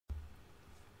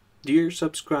Dear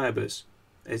subscribers,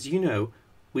 as you know,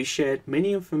 we shared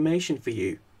many information for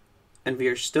you, and we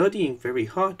are studying very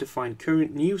hard to find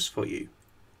current news for you.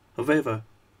 However,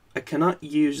 I cannot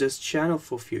use this channel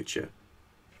for future.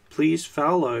 Please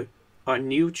follow our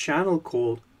new channel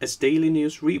called as Daily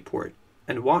News Report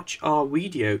and watch our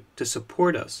video to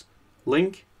support us.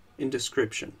 Link in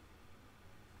description.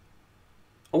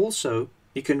 Also,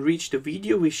 you can reach the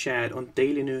video we shared on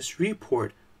Daily News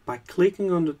Report by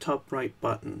clicking on the top right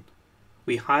button.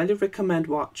 We highly recommend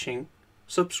watching,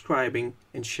 subscribing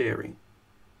and sharing.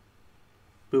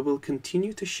 We will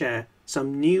continue to share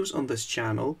some news on this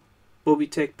channel, but we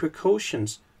take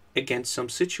precautions against some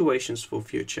situations for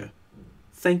future.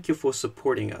 Thank you for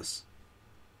supporting us.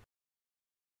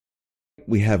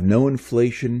 We have no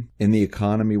inflation in the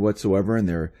economy whatsoever, and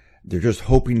they're just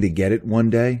hoping to get it one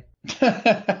day.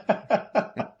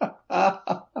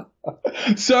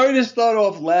 Sorry to start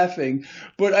off laughing,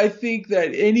 but I think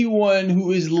that anyone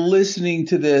who is listening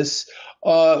to this,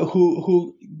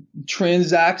 who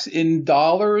transacts in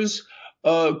dollars,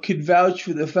 could vouch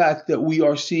for the fact that we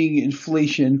are seeing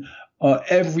inflation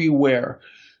everywhere.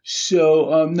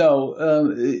 So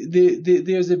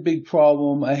there's a big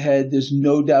problem ahead. There's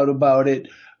no doubt about it.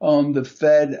 The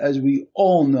Fed, as we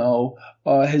all know,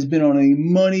 has been on a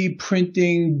money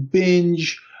printing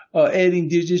binge, adding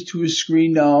digits to a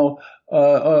screen now,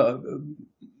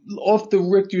 off the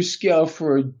Richter scale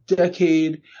for a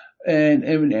decade. And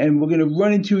we're going to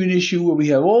run into an issue where we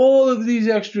have all of these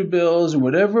extra bills in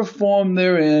whatever form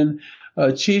they're in,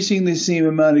 chasing the same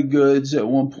amount of goods at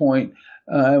one point.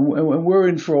 And we're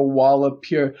in for a wallop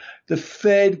here. The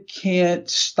Fed can't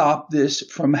stop this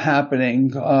from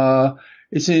happening.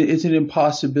 It's an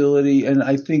impossibility, and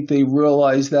I think they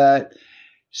realize that.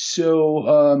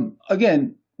 So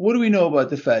again, what do we know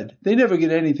about the Fed? They never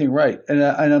get anything right, and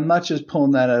I'm not just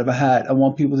pulling that out of a hat. I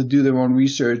want people to do their own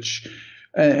research,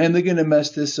 and they're going to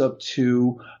mess this up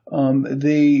too.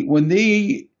 When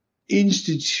they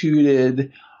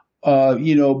instituted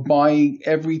buying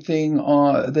everything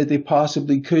that they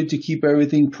possibly could to keep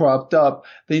everything propped up,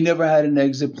 they never had an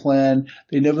exit plan.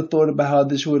 They never thought about how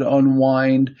this would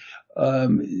unwind.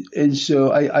 And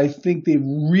so I think they've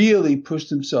really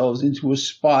pushed themselves into a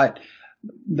spot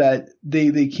that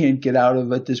they can't get out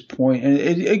of at this point. And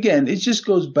it just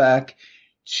goes back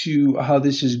to how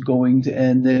this is going to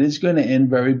end. And it's going to end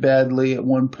very badly at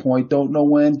one point. Don't know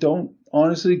when. Don't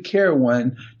honestly care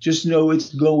when. Just know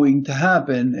it's going to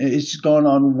happen. It's gone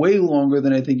on way longer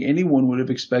than I think anyone would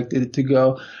have expected it to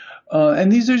go.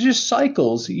 And these are just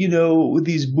cycles,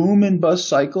 these boom and bust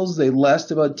cycles. They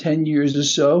last about 10 years or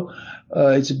so.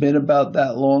 It's been about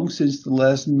that long since the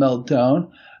last meltdown.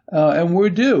 And we're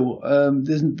due.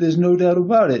 There's no doubt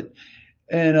about it.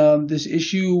 And this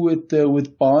issue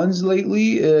with bonds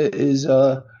lately is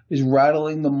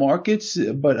rattling the markets.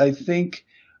 But I think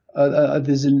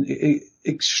there's an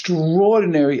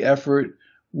extraordinary effort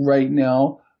right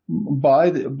now by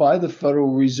the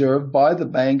Federal Reserve, by the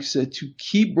banks, to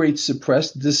keep rates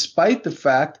suppressed, despite the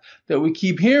fact that we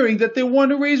keep hearing that they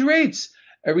want to raise rates.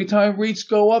 Every time rates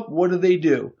go up, what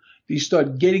do? They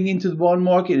start getting into the bond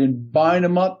market and buying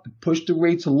them up, push the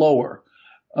rates lower.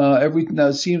 Now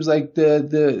it seems like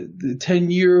the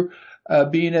 10-year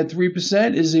being at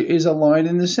 3% is a line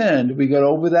in the sand. We got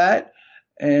over that,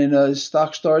 and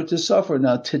stocks started to suffer.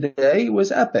 Now today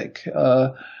was epic.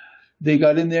 They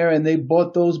got in there and they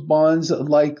bought those bonds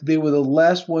like they were the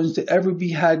last ones to ever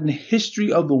be had in the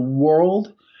history of the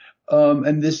world.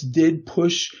 And this did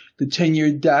push the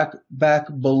 10-year DAC back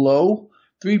below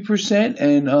 3%.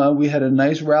 And we had a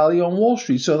nice rally on Wall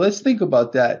Street. So let's think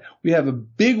about that. We have a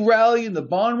big rally in the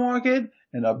bond market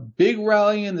and a big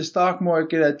rally in the stock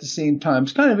market at the same time.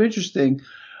 It's kind of interesting.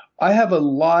 I have a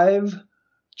live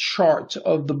chart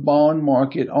of the bond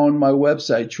market on my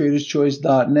website,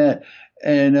 traderschoice.net.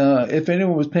 And if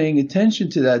anyone was paying attention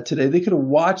to that today, they could have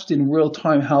watched in real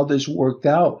time how this worked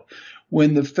out.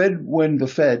 When the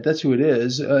Fed, that's who it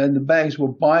is, and the banks were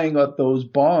buying up those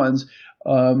bonds,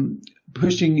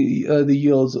 pushing the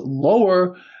yields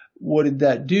lower, what did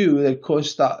that do? That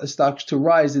caused stocks to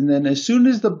rise. And then as soon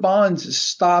as the bonds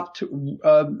stopped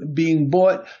being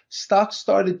bought, stocks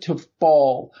started to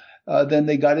fall. Then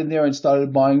they got in there and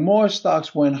started buying more.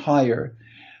 Stocks went higher.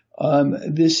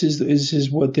 This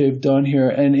is what they've done here.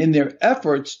 And in their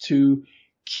efforts to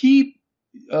keep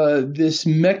this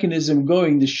mechanism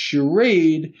going, the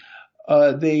charade,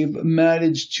 they've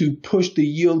managed to push the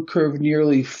yield curve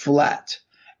nearly flat.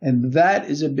 And that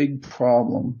is a big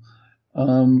problem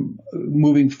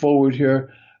moving forward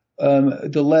here.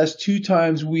 The last two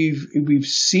times we've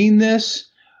seen this,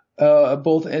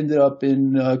 both ended up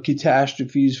in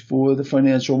catastrophes for the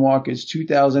financial markets.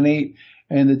 2008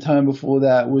 and the time before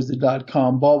that was the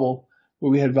dot-com bubble,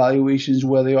 where we had valuations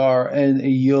where they are and a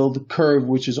yield curve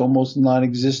which is almost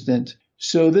non-existent.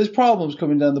 So there's problems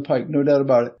coming down the pike, no doubt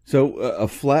about it. So a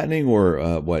flattening or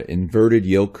inverted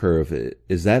yield curve,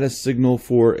 is that a signal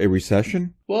for a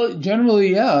recession? Well,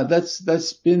 generally, yeah,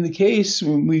 that's been the case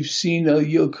when we've seen a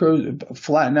yield curve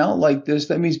flatten out like this.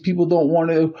 That means people don't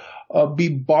want to be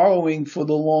borrowing for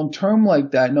the long term like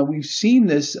that. Now, we've seen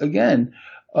this again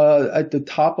at the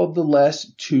top of the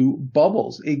last two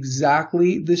bubbles,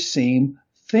 exactly the same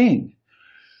thing.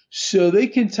 So they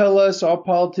can tell us, our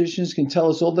politicians can tell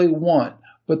us all they want,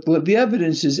 but the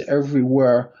evidence is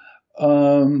everywhere.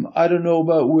 I don't know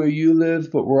about where you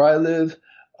live, but where I live,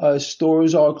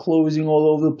 stores are closing all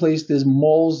over the place. There's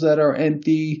malls that are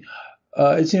empty.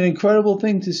 It's an incredible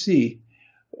thing to see.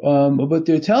 But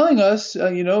they're telling us,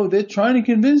 they're trying to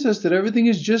convince us that everything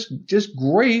is just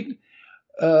great.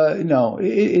 No,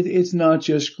 it's not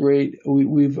just great.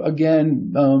 We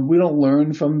don't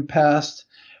learn from the past.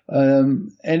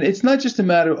 And it's not just a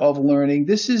matter of learning.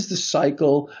 This is the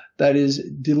cycle that is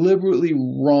deliberately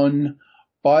run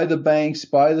by the banks,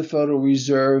 by the Federal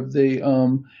Reserve.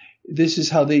 This is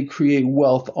how they create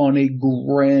wealth on a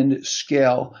grand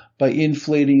scale, by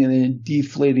inflating and then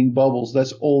deflating bubbles.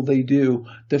 That's all they do.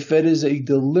 The Fed is a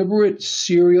deliberate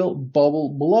serial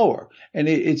bubble blower, and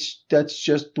that's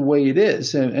just the way it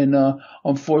is. And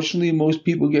unfortunately, most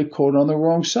people get caught on the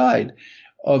wrong side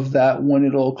of that when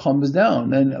it all comes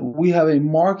down. And we have a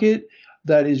market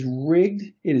that is rigged.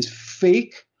 It is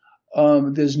fake.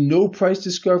 There's no price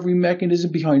discovery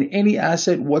mechanism behind any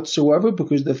asset whatsoever,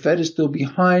 because the Fed is still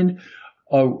behind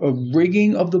a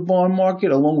rigging of the bond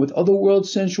market along with other world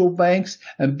central banks.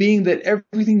 And being that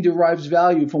everything derives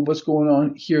value from what's going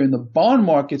on here in the bond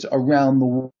markets around the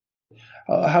world,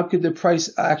 how could the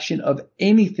price action of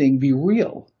anything be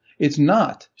real? It's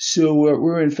not. So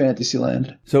we're in fantasy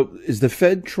land. So is the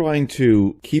Fed trying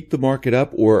to keep the market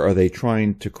up, or are they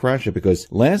trying to crash it? Because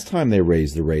last time they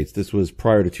raised the rates, this was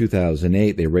prior to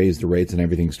 2008, they raised the rates and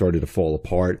everything started to fall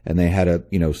apart, and they had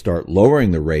to, start lowering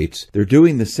the rates. They're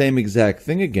doing the same exact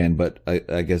thing again, but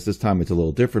I guess this time it's a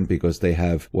little different because they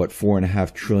have,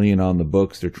 $4.5 trillion on the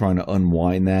books. They're trying to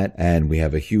unwind that, and we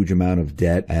have a huge amount of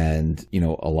debt and,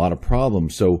 a lot of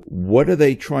problems. So what are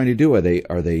they trying to do?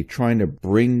 Are they trying to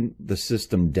bring the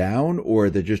system down, or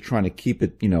they're just trying to keep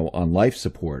it, on life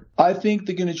support? I think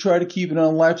they're going to try to keep it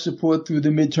on life support through the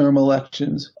midterm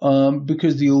elections,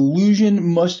 because the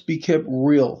illusion must be kept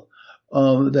real,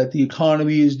 that the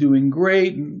economy is doing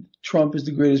great and Trump is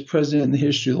the greatest president in the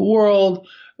history of the world.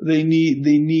 They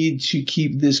need to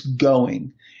keep this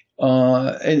going.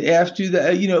 And after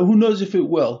that, who knows if it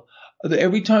will.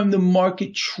 Every time the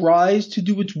market tries to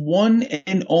do its one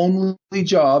and only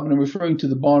job, and I'm referring to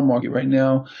the bond market right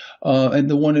now, and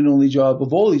the one and only job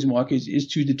of all these markets is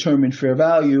to determine fair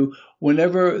value.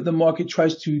 Whenever the market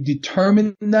tries to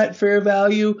determine that fair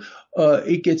value,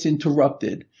 it gets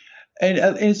interrupted. And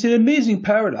it's an amazing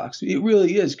paradox. It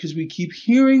really is, because we keep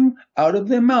hearing out of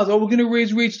their mouths, we're going to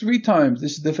raise rates 3 times.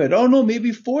 This is the Fed. Oh, no,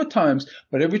 maybe 4 times.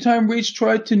 But every time rates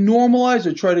try to normalize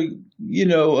or try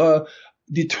to,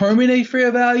 determine a fair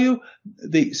value,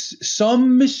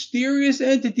 some mysterious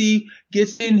entity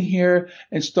gets in here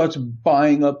and starts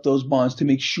buying up those bonds to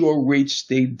make sure rates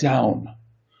stay down.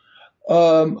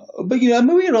 But we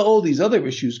have all these other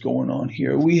issues going on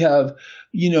here. We have,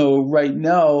 right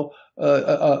now,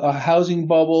 a housing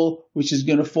bubble, which is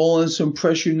going to fall in some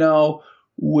pressure now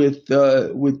with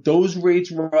those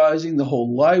rates rising, the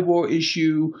whole LIBOR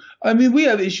issue. We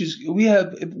have issues. We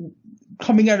have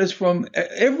coming at us from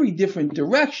every different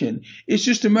direction. It's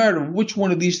just a matter of which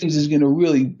one of these things is going to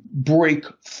really break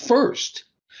first.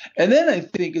 And then I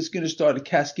think it's going to start a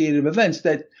cascade of events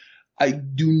that I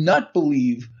do not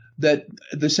believe that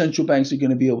the central banks are going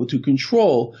to be able to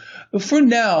control. But for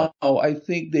now, I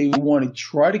think they want to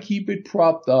try to keep it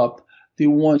propped up. They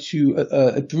want to,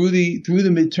 through the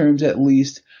midterms at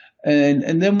least,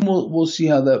 and then we'll see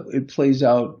how it plays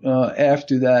out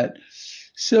after that.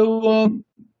 So,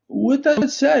 with that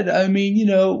said,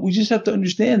 we just have to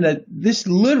understand that this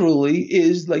literally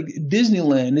is like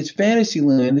Disneyland. It's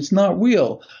Fantasyland. It's not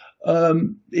real.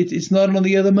 It's not on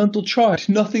the elemental chart.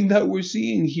 Nothing that we're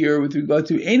seeing here with regard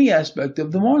to any aspect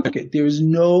of the market. There is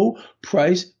no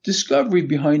price discovery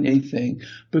behind anything,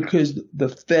 because the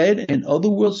Fed and other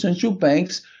world central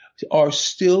banks are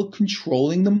still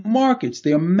controlling the markets.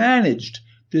 They are managed.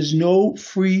 There's no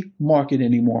free market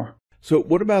anymore. So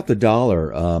what about the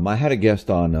dollar? I had a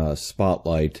guest on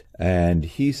Spotlight, and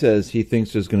he says he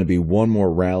thinks there's going to be one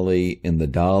more rally in the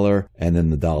dollar, and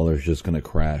then the dollar's just going to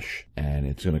crash, and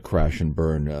it's going to crash and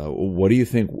burn. What do you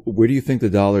think? Where do you think the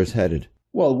dollar is headed?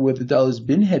 Well, where the dollar's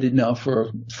been headed now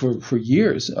for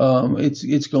years,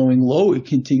 it's going low. It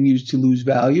continues to lose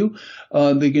value.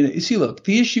 They're gonna see. Look,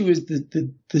 the issue is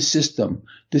the system.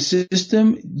 The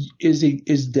system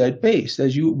is debt based,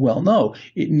 as you well know.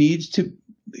 It needs to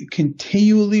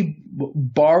continually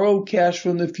borrow cash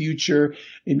from the future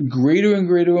in greater and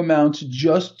greater amounts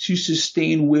just to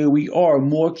sustain where we are.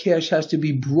 More cash has to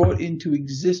be brought into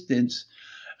existence,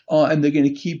 and they're going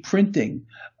to keep printing.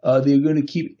 They're going to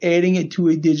keep adding it to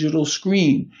a digital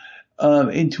screen,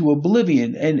 into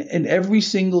oblivion. And every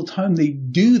single time they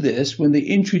do this, when they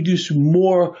introduce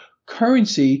more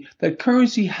currency, that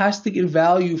currency has to get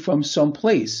value from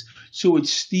someplace. So it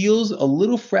steals a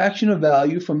little fraction of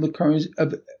value from the currency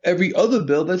of every other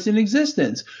bill that's in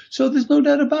existence. So there's no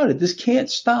doubt about it. This can't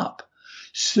stop.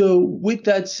 So with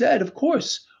that said, of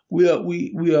course, we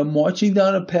are marching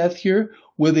down a path here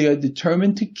where they are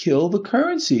determined to kill the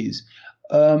currencies.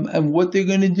 And what they're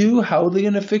going to do, how they're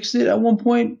going to fix it at one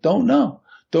point, don't know.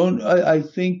 I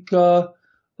think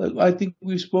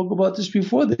we spoke about this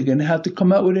before. They're going to have to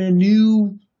come out with a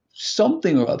new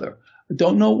something or other. I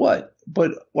don't know what,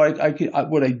 but what I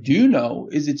do know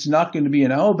is it's not going to be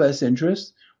in our best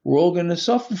interest. We're all going to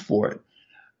suffer for it.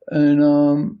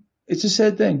 And, it's a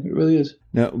sad thing. It really is.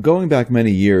 Now, going back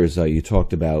many years, you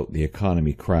talked about the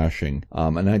economy crashing.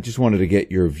 And I just wanted to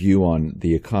get your view on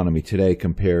the economy today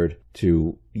compared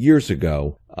to years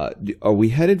ago. Are we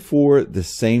headed for the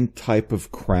same type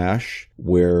of crash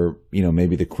where,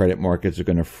 maybe the credit markets are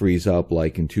going to freeze up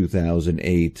like in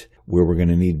 2008, where we're going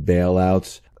to need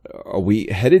bailouts? Are we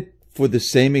headed for the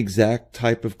same exact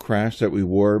type of crash that we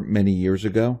were many years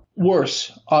ago?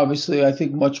 Worse, obviously. I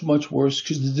think much, much worse,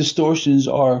 because the distortions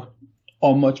are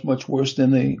much, much worse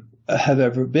than they have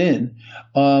ever been.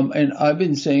 And I've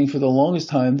been saying for the longest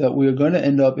time that we're going to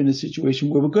end up in a situation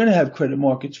where we're going to have credit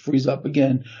markets freeze up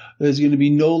again. There's going to be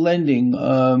no lending.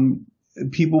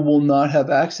 People will not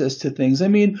have access to things. I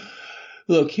mean,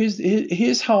 look,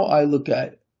 here's how I look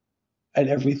at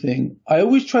everything. I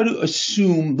always try to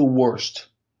assume the worst.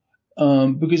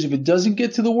 Because if it doesn't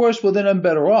get to the worst, well, then I'm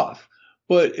better off.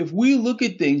 But if we look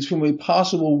at things from a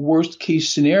possible worst case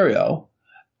scenario,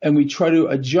 and we try to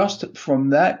adjust from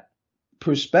that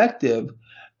perspective,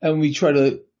 and we try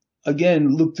to,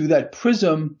 again, look through that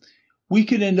prism, we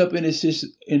could end up in a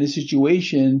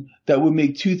situation that would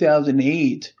make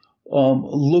 2008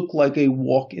 look like a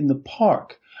walk in the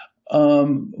park,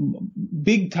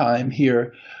 big time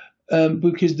here,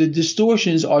 because the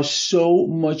distortions are so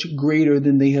much greater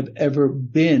than they have ever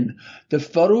been. The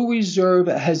Federal Reserve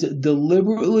has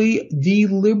deliberately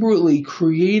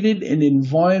created an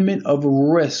environment of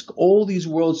risk. All these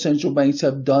world central banks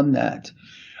have done that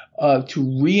to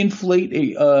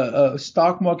reinflate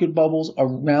stock market bubbles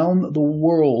around the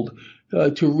world,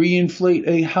 to reinflate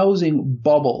a housing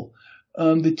bubble.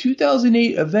 The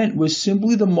 2008 event was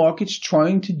simply the markets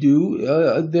trying to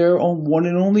do their own one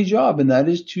and only job, and that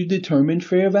is to determine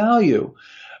fair value.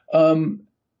 And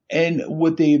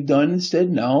what they've done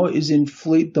instead now is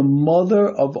inflate the mother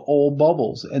of all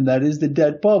bubbles, and that is the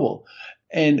debt bubble.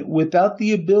 And without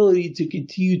the ability to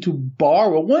continue to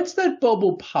borrow, once that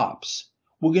bubble pops,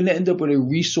 we're going to end up with a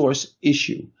resource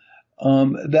issue.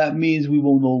 That means we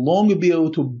will no longer be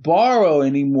able to borrow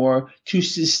anymore to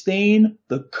sustain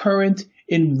the current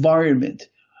environment.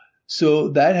 So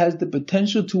that has the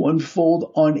potential to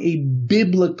unfold on a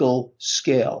biblical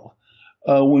scale.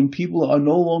 When people are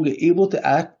no longer able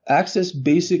to access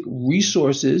basic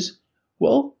resources,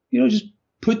 well, just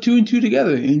put two and two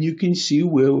together and you can see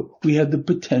where we have the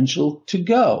potential to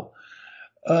go.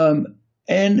 And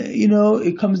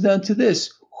it comes down to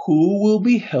this. Who will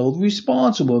be held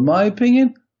responsible? In my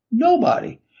opinion,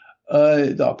 nobody.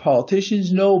 The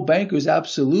politicians, no. Bankers,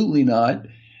 absolutely not.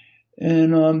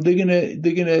 And they're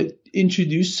gonna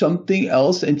introduce something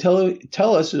else and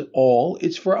tell us all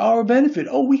it's for our benefit.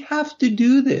 Oh, we have to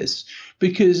do this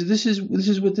because this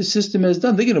is what the system has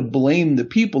done. They're gonna blame the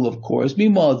people, of course.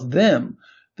 Meanwhile, it's them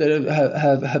that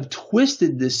have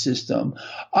twisted this system.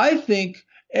 I think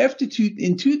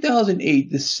in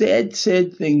 2008, the sad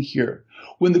thing here.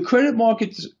 When the credit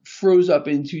markets froze up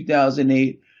in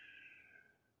 2008,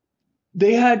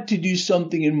 they had to do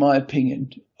something, in my opinion,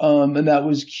 and that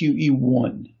was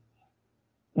QE1.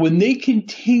 When they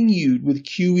continued with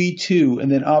QE2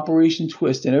 and then Operation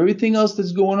Twist and everything else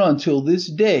that's going on till this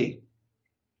day,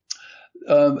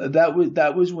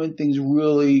 that was when things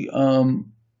really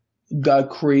got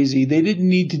crazy. They didn't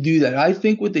need to do that. I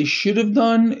think what they should have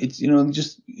done, it's,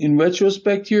 just in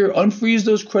retrospect here, unfreeze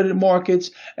those credit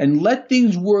markets and let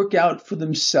things work out for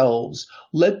themselves.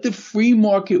 Let the free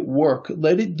market work.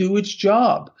 Let it do its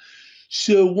job.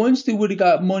 So once they would have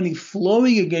got money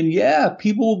flowing again, yeah,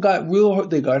 people got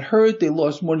they got hurt, they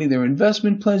lost money in their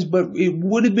investment plans, but it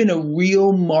would have been a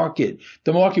real market.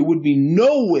 The market would be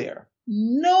nowhere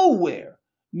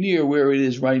near where it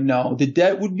is right now. The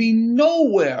debt would be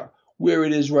nowhere where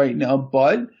it is right now,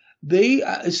 but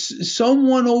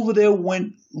someone over there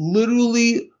went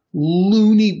literally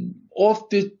loony off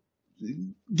the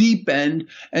deep end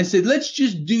and said, let's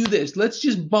just do this. Let's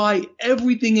just buy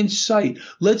everything in sight.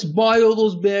 Let's buy all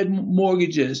those bad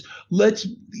mortgages. Let's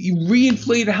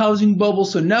reinflate a housing bubble.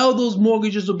 So now those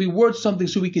mortgages will be worth something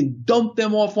so we can dump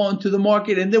them off onto the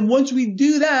market. And then once we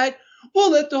do that,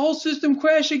 we'll let the whole system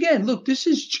crash again. Look, this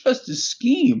is just a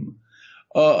scheme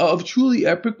of truly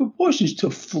epic proportions to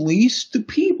fleece the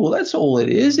people. That's all it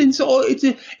is. And so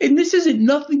and this isn't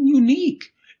nothing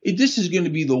unique. This is going to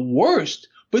be the worst.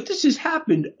 But this has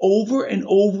happened over and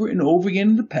over and over again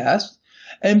in the past.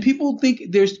 And people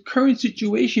think their current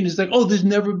situation is like,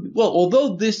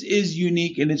 although this is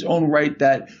unique in its own right,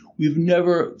 that we've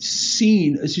never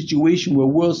seen a situation where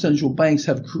world central banks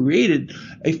have created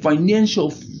a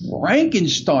financial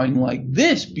Frankenstein like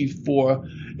this before.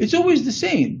 It's always the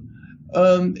same.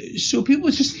 So people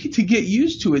just need to get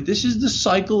used to it. This is the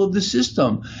cycle of the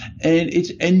system, and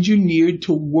it's engineered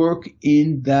to work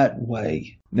in that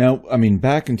way. Now, I mean,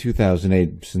 back in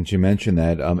 2008, since you mentioned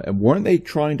that, weren't they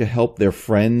trying to help their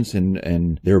friends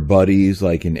and their buddies,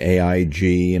 like in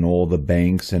AIG and all the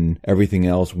banks and everything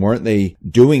else? Weren't they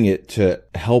doing it to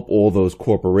help all those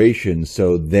corporations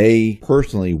so they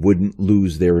personally wouldn't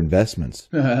lose their investments?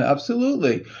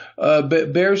 Absolutely.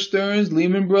 Bear Stearns,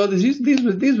 Lehman Brothers,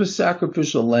 these were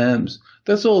sacrificial lambs.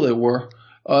 That's all they were.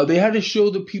 They had to show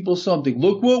the people something.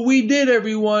 Look what we did,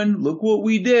 everyone. Look what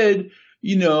we did.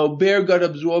 Bear got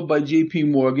absorbed by J.P.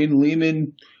 Morgan,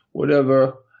 Lehman,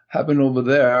 whatever happened over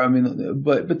there. I mean,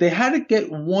 but they had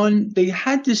to they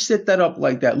had to set that up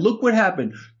like that. Look what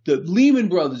happened. The Lehman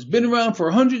Brothers, been around for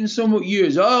 100 and some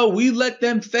years. Oh, we let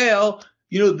them fail.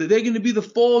 They're going to be the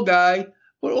fall guy.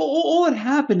 But all that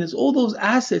happened is all those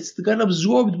assets that got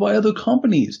absorbed by other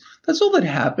companies. That's all that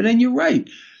happened. And you're right.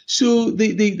 So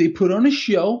they put on a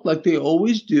show like they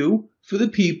always do for the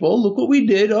people. Look what we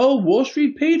did. Oh, Wall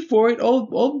Street paid for it.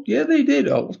 Oh, yeah, they did.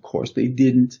 Oh, of course they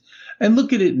didn't. And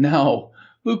look at it now.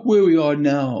 Look where we are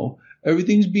now.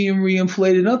 Everything's being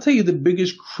reinflated. And I'll tell you the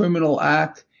biggest criminal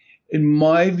act, in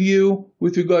my view,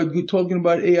 with regard to talking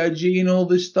about AIG and all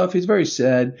this stuff, is very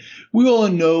sad. We all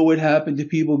know what happened to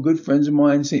people. Good friends of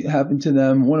mine happened to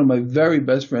them. One of my very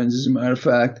best friends, as a matter of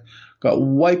fact, got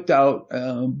wiped out,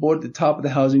 bought at the top of the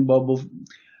housing bubble.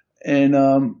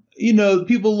 And,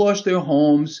 people lost their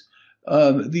homes.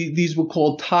 These were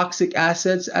called toxic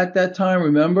assets at that time,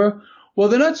 remember? Well,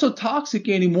 they're not so toxic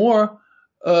anymore.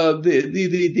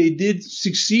 They did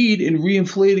succeed in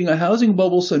reinflating a housing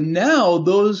bubble. So now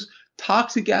those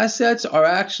toxic assets are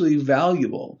actually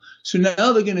valuable. So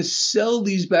now they're going to sell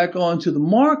these back onto the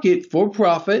market for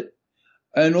profit.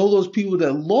 And all those people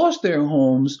that lost their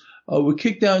homes were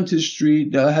kicked down to the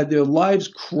street, had their lives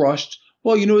crushed.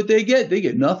 Well, you know what they get? They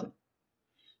get nothing.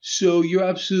 So you're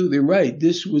absolutely right.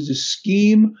 This was a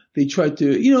scheme. They tried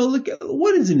to, look,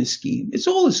 what isn't a scheme? It's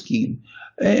all a scheme.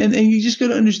 And you just got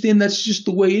to understand that's just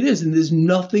the way it is. And there's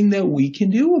nothing that we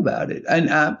can do about it. And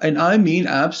I mean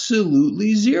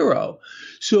absolutely zero.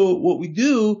 So what we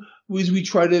do is we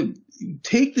try to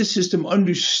take the system,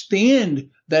 understand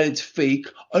that it's fake,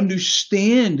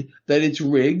 understand that it's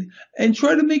rigged, and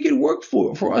try to make it work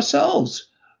for ourselves.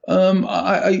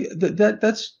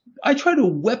 I try to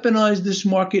weaponize this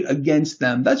market against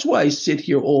them. That's why I sit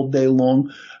here all day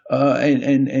long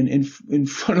and in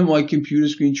front of my computer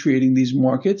screen trading these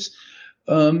markets.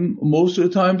 Most of the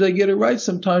times I get it right.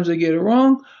 Sometimes I get it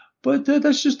wrong. But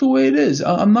that's just the way it is.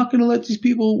 I'm not going to let these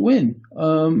people win.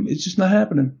 It's just not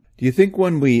happening. Do you think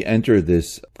when we enter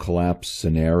this collapse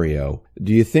scenario,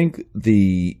 do you think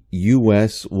the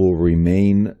U.S. will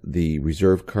remain the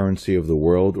reserve currency of the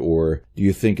world, or do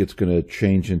you think it's going to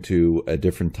change into a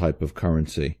different type of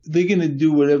currency? They're going to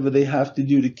do whatever they have to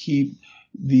do to keep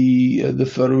the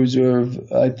Federal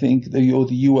Reserve, I think, the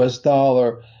U.S.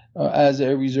 dollar as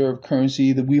a reserve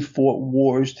currency. That we fought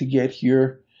wars to get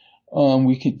here.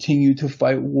 We continue to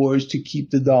fight wars to keep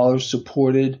the dollar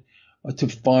supported. To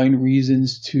find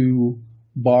reasons to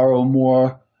borrow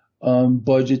more,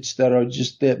 budgets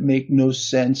that make no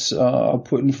sense are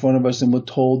put in front of us, and we're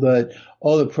told that,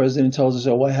 the president tells us,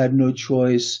 I had no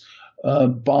choice.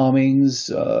 bombings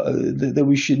that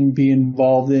we shouldn't be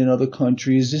involved in other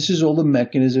countries. This is all the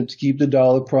mechanism to keep the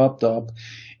dollar propped up.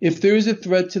 If there is a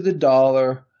threat to the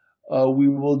dollar, we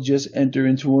will just enter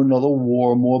into another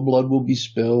war. More blood will be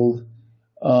spilled.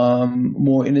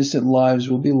 More innocent lives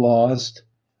will be lost,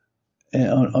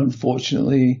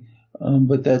 unfortunately.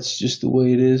 But that's just the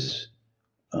way it is.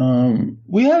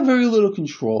 We have very little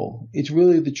control. It's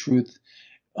really the truth.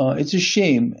 It's a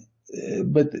shame,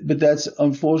 but that's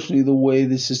unfortunately the way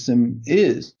the system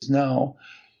is now.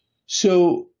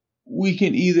 So we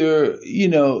can either,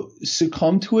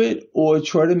 succumb to it or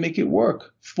try to make it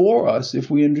work for us if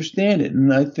we understand it.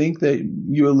 And I think that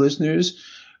your listeners,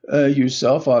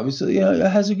 yourself, obviously,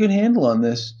 has a good handle on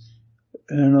this.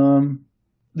 And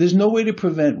there's no way to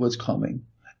prevent what's coming.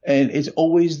 And it's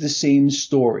always the same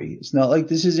story. It's not like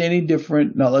this is any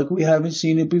different, not like we haven't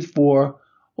seen it before,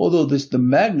 although the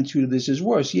magnitude of this is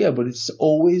worse. Yeah, but it's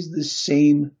always the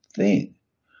same thing.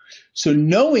 So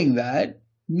knowing that,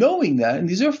 and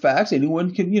these are facts,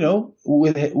 anyone can,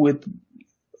 with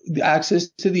access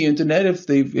to the internet,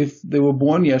 if they were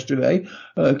born yesterday,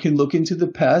 can look into the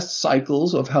past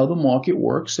cycles of how the market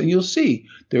works, and you'll see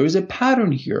there is a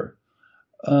pattern here.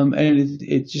 And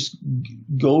it just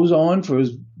goes on for as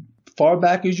far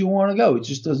back as you want to go. It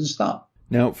just doesn't stop.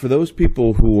 Now, for those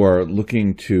people who are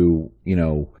looking to,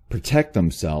 protect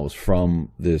themselves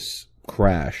from this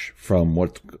crash, from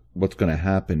what's going to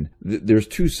happen, there's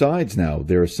two sides now.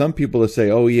 There are some people that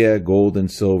say, oh yeah, gold and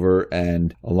silver,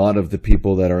 and a lot of the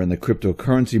people that are in the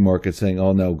cryptocurrency market saying,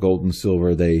 oh no, gold and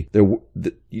silver,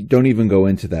 you don't even go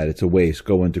into that. It's a waste.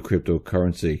 Go into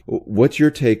cryptocurrency. What's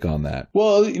your take on that?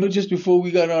 Well, just before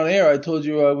we got on air, I told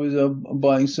you I was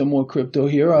buying some more crypto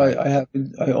here. I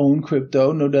own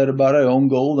crypto, no doubt about it. I own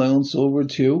gold. I own silver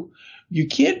too. You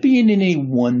can't be in any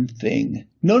one thing.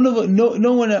 No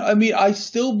one. I mean, I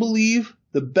still believe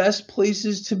the best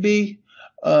places to be,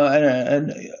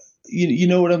 and you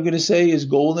know what I'm going to say is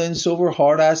gold and silver,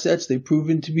 hard assets. They've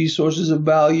proven to be sources of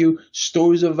value,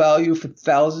 stores of value for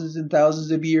thousands and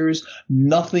thousands of years.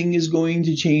 Nothing is going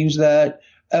to change that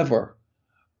ever.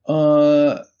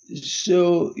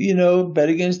 So, bet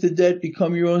against the debt,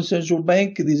 become your own central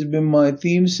bank. These have been my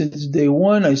themes since day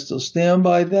one. I still stand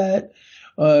by that.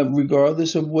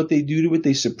 Regardless of what they do to it,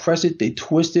 they suppress it, they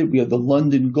twist it. We have the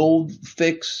London gold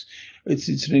fix.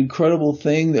 It's an incredible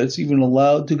thing that's even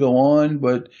allowed to go on,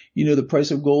 but the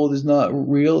price of gold is not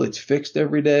real. It's fixed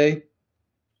every day.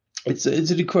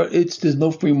 There's no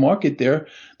free market there.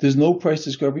 There's no price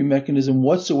discovery mechanism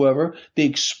whatsoever. They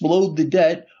explode the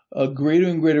debt greater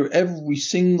and greater every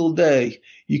single day.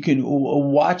 You can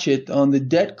watch it on the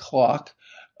debt clock.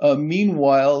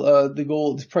 Meanwhile,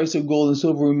 the price of gold and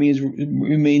silver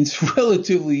remains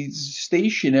relatively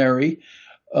stationary.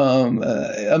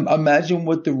 Imagine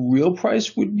what the real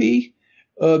price would be,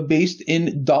 based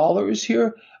in dollars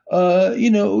here.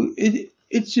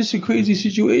 It's just a crazy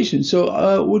situation.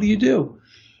 So, what do?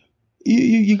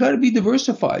 You got to be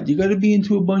diversified. You got to be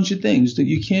into a bunch of things. That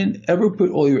you can't ever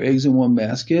put all your eggs in one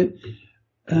basket.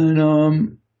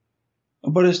 And,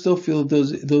 but I still feel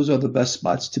those are the best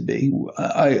spots to be.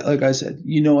 Like I said,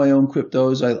 I own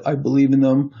cryptos. I believe in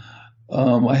them.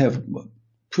 I have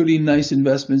pretty nice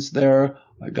investments there.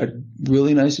 I got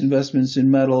really nice investments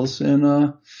in metals, and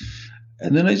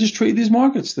then I just trade these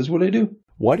markets. That's what I do.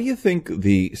 Why do you think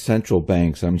the central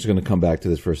banks, I'm just going to come back to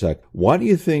this for a sec, why do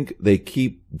you think they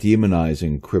keep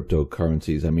demonizing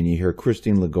cryptocurrencies? I mean, you hear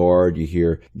Christine Lagarde, you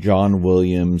hear John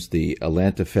Williams, the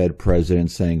Atlanta Fed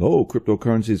president, saying, oh,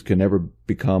 cryptocurrencies can never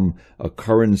become a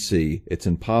currency. It's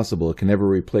impossible. It can never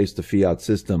replace the fiat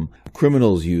system.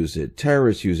 Criminals use it.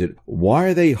 Terrorists use it. Why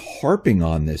are they harping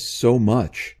on this so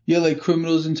much? Yeah, like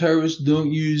criminals and terrorists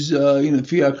don't use,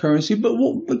 fiat currency, but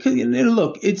because,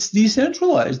 look, it's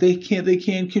decentralized. They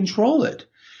can't control it.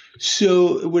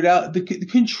 So without the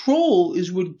control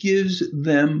is what gives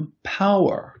them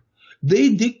power. They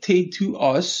dictate to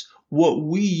us what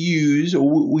we use or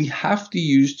what we have to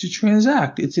use to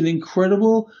transact. It's an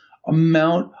incredible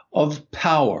amount of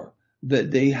power that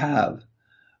they have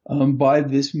by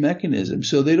this mechanism.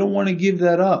 So they don't want to give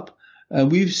that up.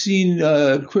 We've seen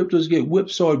cryptos get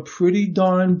whipsawed pretty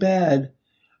darn bad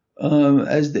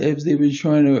as they've been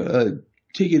trying to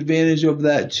take advantage of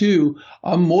that too.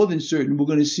 I'm more than certain we're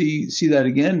going to see that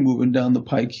again moving down the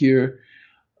pike here.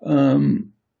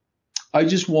 I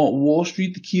just want Wall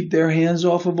Street to keep their hands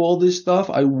off of all this stuff.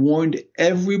 I warned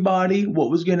everybody what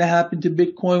was going to happen to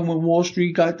Bitcoin when Wall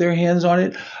Street got their hands on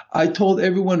it. I told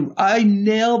everyone, I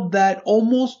nailed that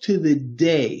almost to the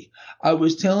day. I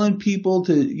was telling people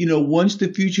to, once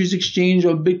the futures exchange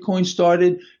on Bitcoin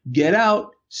started, get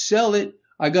out, sell it.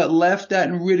 I got laughed at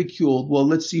and ridiculed. Well,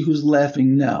 let's see who's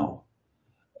laughing now.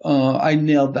 I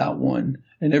nailed that one,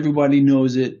 and everybody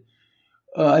knows it.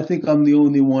 I think I'm the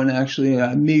only one, actually.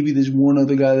 Maybe there's one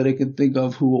other guy that I can think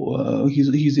of who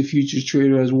he's a futures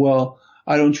trader as well.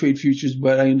 I don't trade futures,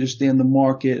 but I understand the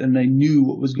market, and I knew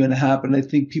what was going to happen. I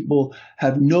think people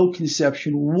have no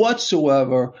conception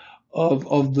whatsoever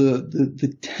of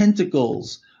the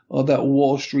tentacles that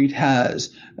Wall Street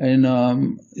has.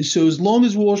 And so as long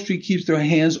as Wall Street keeps their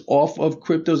hands off of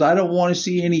cryptos, I don't want to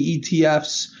see any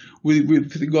ETFs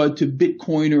with regard to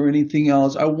Bitcoin or anything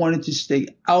else. I want it to stay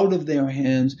out of their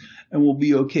hands, and we'll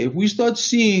be okay. If we start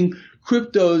seeing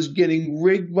cryptos getting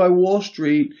rigged by Wall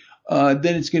Street,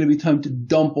 then it's going to be time to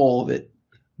dump all of it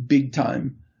big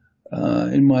time,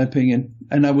 in my opinion.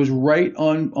 And I was right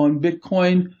on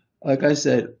Bitcoin, like I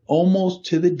said, almost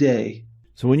to the day.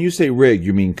 So when you say rigged,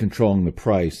 you mean controlling the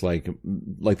price, like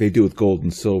they do with gold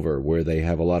and silver, where they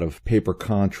have a lot of paper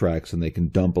contracts and they can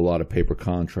dump a lot of paper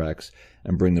contracts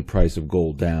and bring the price of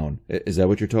gold down. Is that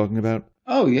what you're talking about?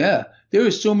 Oh yeah, there are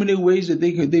so many ways that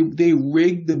they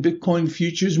rig the Bitcoin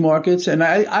futures markets, and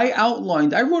I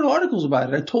wrote articles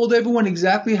about it. I told everyone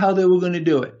exactly how they were going to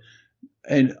do it,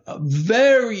 and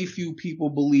very few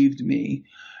people believed me.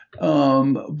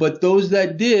 But those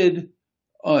that did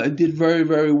very,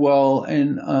 very well,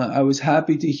 and I was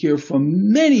happy to hear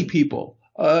from many people.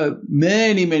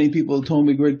 Many people told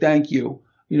me, Greg, thank you.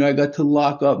 You know, I got to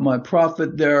lock up my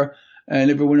profit there, and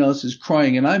everyone else is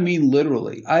crying. And I mean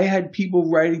literally. I had people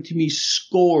writing to me,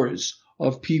 scores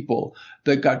of people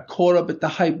that got caught up at the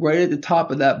hype right at the top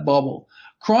of that bubble,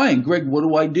 crying, Greg, what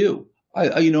do I do?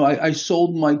 I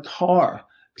sold my car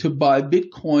to buy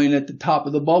Bitcoin at the top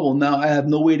of the bubble. Now I have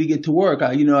no way to get to work.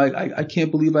 I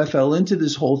can't believe I fell into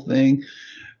this whole thing.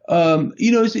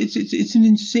 It's an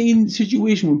insane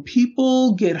situation. When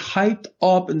people get hyped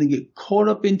up and they get caught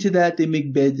up into that, they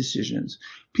make bad decisions.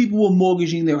 People were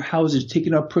mortgaging their houses,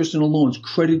 taking out personal loans,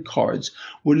 credit cards,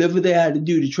 whatever they had to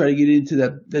do to try to get into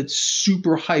that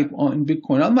super hype on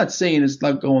Bitcoin. I'm not saying it's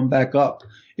not going back up.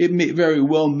 It may very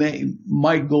well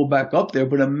might go back up there,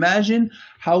 but imagine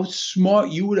how smart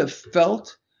you would have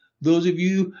felt, those of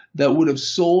you that would have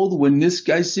sold when this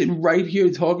guy sitting right here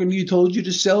talking to you told you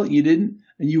to sell it, you didn't,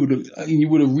 and you would have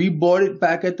rebought it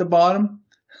back at the bottom.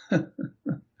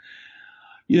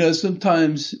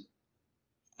 Sometimes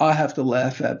I have to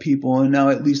laugh at people, and now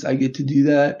at least I get to do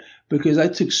that because I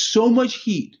took so much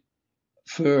heat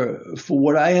for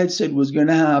what I had said was going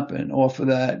to happen off of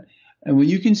that. And when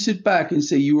you can sit back and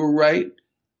say you were right,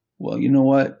 well, you know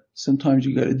what? Sometimes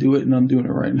you got to do it, and I'm doing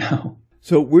it right now.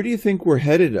 So where do you think we're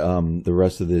headed the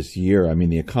rest of this year? I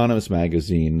mean, The Economist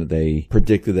magazine, they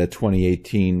predicted that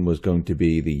 2018 was going to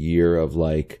be the year of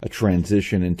like a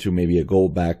transition into maybe a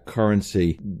gold-backed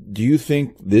currency. Do you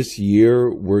think this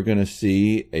year we're going to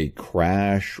see a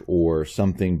crash or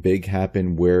something big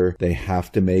happen where they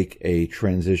have to make a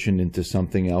transition into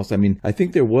something else? I mean, I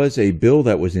think there was a bill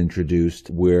that was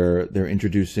introduced where they're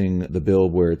introducing the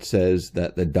bill where it says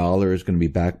that the dollar is going to be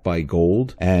backed by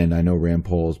gold. And I know Rand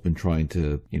Paul's been trying to,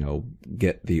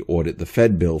 get the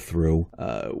Fed bill through.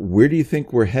 Where do you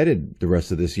think we're headed the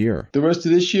rest of this year? The rest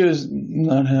of this year is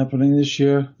not happening this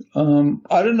year. I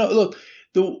don't know. Look,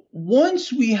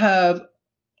 once we have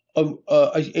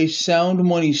a sound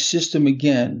money system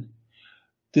again,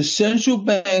 the central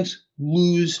banks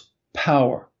lose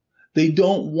power. They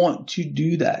don't want to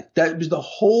do that. That was the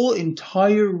whole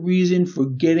entire reason for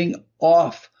getting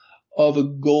off of a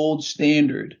gold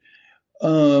standard.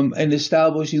 And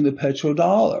establishing the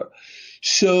petrodollar.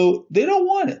 So they don't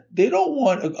want it. They don't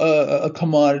want a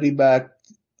commodity-backed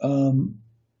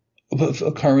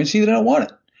a currency. They don't want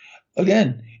it.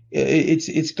 Again,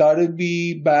 it's got to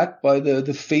be backed by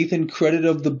the faith and credit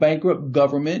of the bankrupt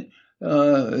government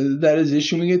that is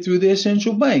issuing it through their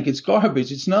central bank. It's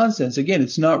garbage. It's nonsense. Again,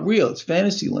 it's not real. It's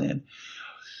fantasy land.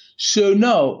 So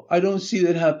no, I don't see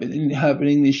that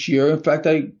happening this year. In fact,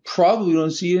 I probably don't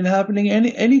see it happening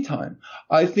any time.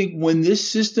 I think when this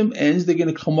system ends, they're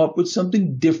going to come up with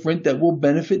something different that will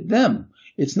benefit them.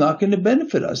 It's not going to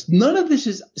benefit us. None of this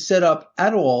is set up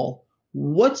at all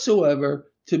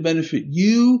whatsoever to benefit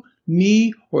you,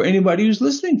 me, or anybody who's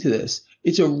listening to this.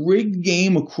 It's a rigged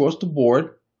game across the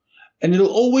board, and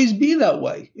it'll always be that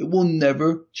way. It will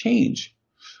never change.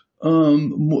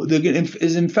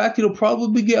 In fact, it'll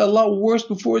probably get a lot worse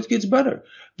before it gets better.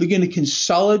 They're going to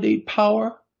consolidate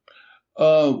power.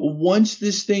 Once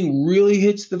this thing really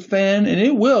hits the fan, and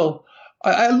it will,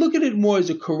 I look at it more as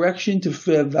a correction to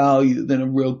fair value than a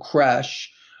real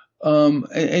crash. And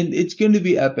it's going to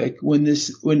be epic when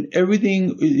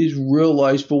everything is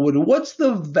realized for what. What's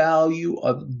the value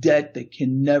of debt that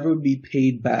can never be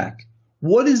paid back?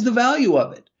 What is the value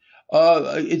of it?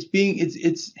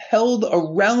 It's held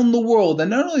around the world, and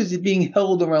not only is it being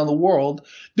held around the world,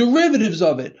 derivatives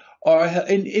of it are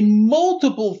in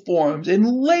multiple forms and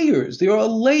layers. There are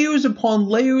layers upon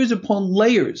layers upon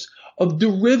layers of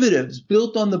derivatives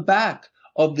built on the back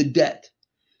of the debt.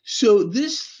 So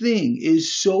this thing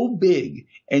is so big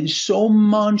and so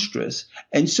monstrous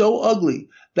and so ugly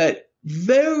that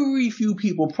very few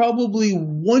people, probably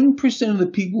 1% of the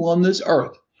people on this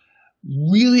earth,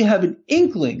 really have an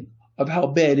inkling of how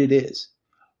bad it is.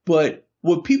 But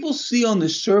what people see on the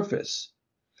surface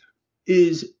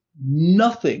is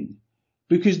nothing,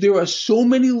 because there are so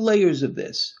many layers of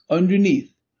this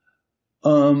underneath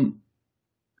that,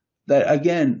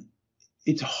 again,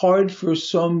 it's hard for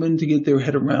someone to get their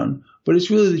head around, but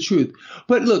it's really the truth.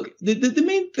 But look, the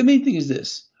main thing is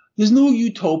this. There's no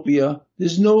utopia.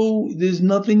 There's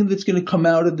nothing that's going to come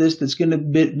out of this that's going to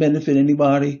benefit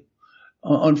anybody,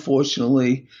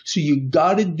 unfortunately. So you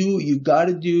got to do what you got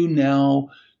to do now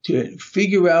to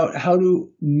figure out how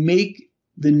to make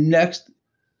the next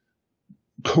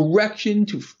correction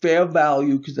to fair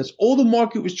value, because that's all the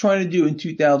market was trying to do in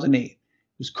 2008. It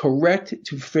was correct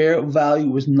to fair value,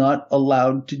 was not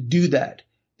allowed to do that.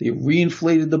 They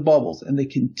reinflated the bubbles, and they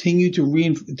continue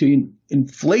to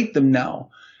inflate them now.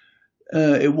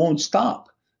 It won't stop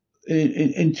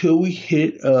until we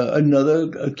hit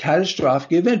another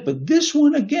catastrophic event. But this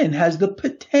one, again, has the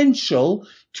potential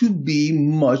to be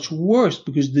much worse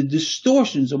because the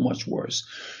distortions are much worse.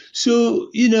 So,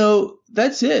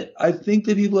 that's it. I think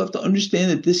that people have to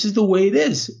understand that this is the way it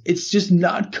is. It's just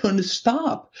not going to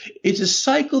stop. It's a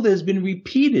cycle that has been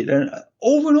repeated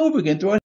over and over again throughout